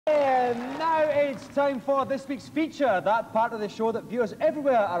It's time for this week's feature, that part of the show that viewers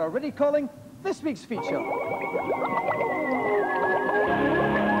everywhere are already calling this week's feature.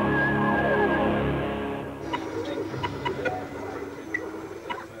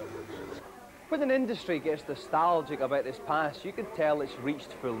 When an industry gets nostalgic about its past, you can tell it's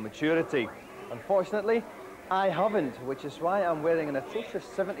reached full maturity. Unfortunately, I haven't, which is why I'm wearing an atrocious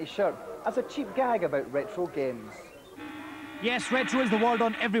 70s shirt as a cheap gag about retro games. Yes, retro is the word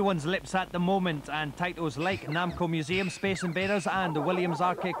on everyone's lips at the moment, and titles like Namco Museum, Space Invaders and the Williams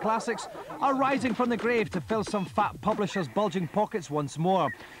Arcade Classics are rising from the grave to fill some fat publishers' bulging pockets once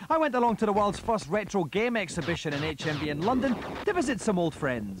more. I went along to the world's first retro game exhibition in HMV in London to visit some old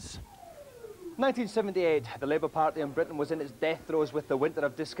friends. 1978, the Labour Party in Britain was in its death throes with the winter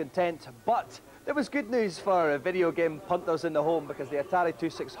of discontent, but there was good news for video game punters in the home because the Atari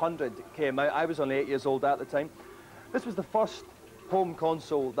 2600 came out. I was only 8 years old at the time. This was the first home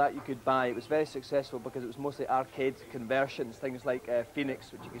console that you could buy. It was very successful because it was mostly arcade conversions, things like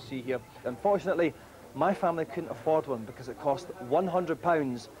Phoenix, which you can see here. Unfortunately, my family couldn't afford one because it cost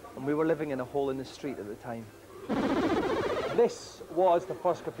 £100 and we were living in a hole in the street at the time. This was the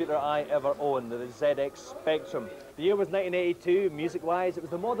first computer I ever owned, the ZX Spectrum. The year was 1982. Music-wise, it was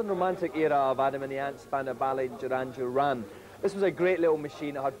the modern romantic era of Adam and the Ants, Spandau Ballet, Duran Duran. This was a great little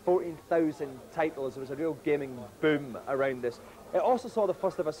machine. It had 14,000 titles. There was a real gaming boom around this. It also saw the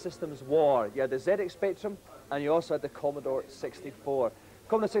first ever systems war. You had the ZX Spectrum and you also had the Commodore 64.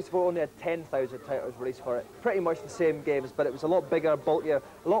 Commodore 64 only had 10,000 titles released for it. Pretty much the same games, but it was a lot bigger, bulkier,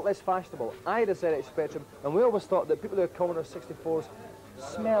 a lot less fashionable. I had a ZX Spectrum and we always thought that people who had Commodore 64s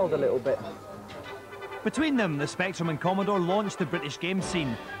smelled a little bit. Between them, the Spectrum and Commodore launched the British game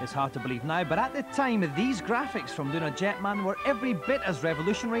scene. It's hard to believe now, but at the time, these graphics from Lunar Jetman were every bit as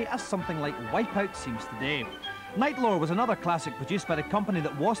revolutionary as something like Wipeout seems today. Nightlore was another classic produced by the company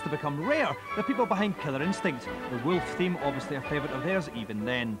that was to become Rare, the people behind Killer Instinct. The wolf theme, obviously a favourite of theirs even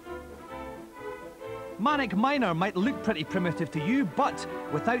then. Manic Miner might look pretty primitive to you, but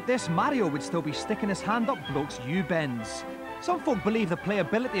without this, Mario would still be sticking his hand up blokes' U-bends. Some folk believe the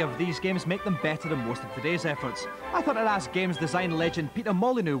playability of these games make them better than most of today's efforts. I thought I'd ask games design legend Peter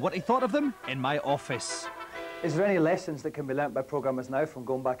Molyneux what he thought of them in my office. Is there any lessons that can be learnt by programmers now from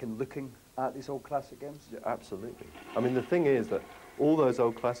going back and looking at these old classic games? Yeah, absolutely. I mean, the thing is that all those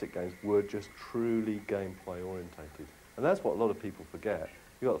old classic games were just truly gameplay orientated. And that's what a lot of people forget.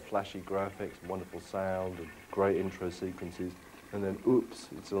 You've got flashy graphics, wonderful sound, and great intro sequences, and then, oops,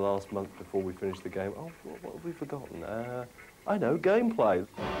 it's the last month before we finish the game. Oh, what have we forgotten? I know, gameplay.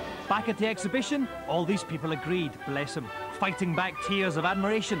 Back at the exhibition, all these people agreed, bless them, fighting back tears of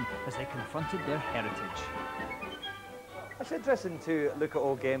admiration as they confronted their heritage. It's interesting to look at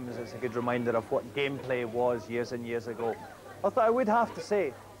old games. It's a good reminder of what gameplay was years and years ago. Although I would have to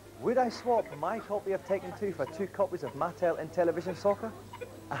say, would I swap my copy of Tekken 2 for 2 copies of Mattel Intellivision Soccer?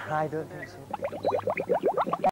 I don't think so.